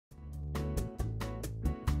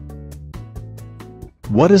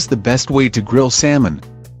What is the best way to grill salmon?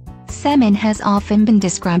 Salmon has often been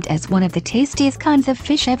described as one of the tastiest kinds of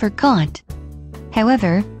fish ever caught.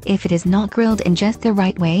 However, if it is not grilled in just the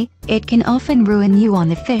right way, it can often ruin you on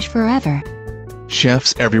the fish forever.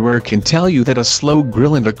 Chefs everywhere can tell you that a slow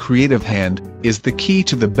grill and a creative hand is the key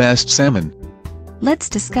to the best salmon. Let's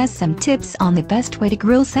discuss some tips on the best way to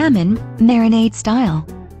grill salmon, marinade style.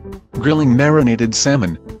 Grilling marinated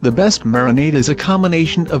salmon. The best marinade is a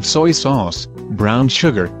combination of soy sauce, brown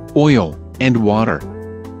sugar, oil, and water.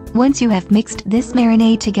 Once you have mixed this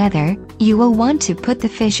marinade together, you will want to put the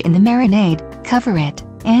fish in the marinade, cover it,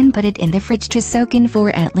 and put it in the fridge to soak in for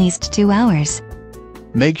at least 2 hours.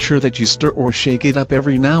 Make sure that you stir or shake it up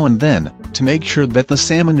every now and then, to make sure that the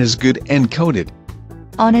salmon is good and coated.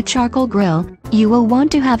 On a charcoal grill, you will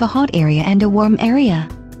want to have a hot area and a warm area.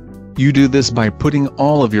 You do this by putting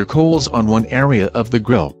all of your coals on one area of the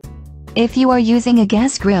grill. If you are using a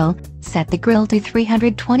gas grill, set the grill to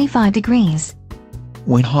 325 degrees.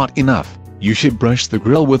 When hot enough, you should brush the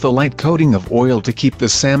grill with a light coating of oil to keep the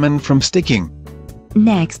salmon from sticking.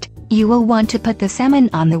 Next, you will want to put the salmon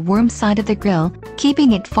on the warm side of the grill,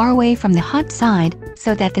 keeping it far away from the hot side,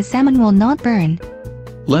 so that the salmon will not burn.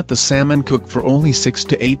 Let the salmon cook for only 6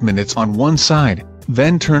 to 8 minutes on one side,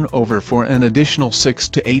 then turn over for an additional 6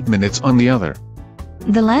 to 8 minutes on the other.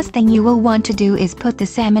 The last thing you will want to do is put the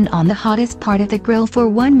salmon on the hottest part of the grill for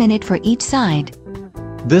 1 minute for each side.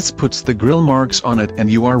 This puts the grill marks on it and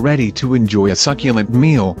you are ready to enjoy a succulent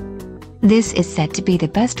meal. This is said to be the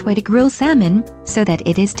best way to grill salmon, so that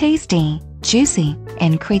it is tasty, juicy,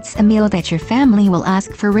 and creates a meal that your family will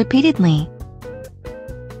ask for repeatedly.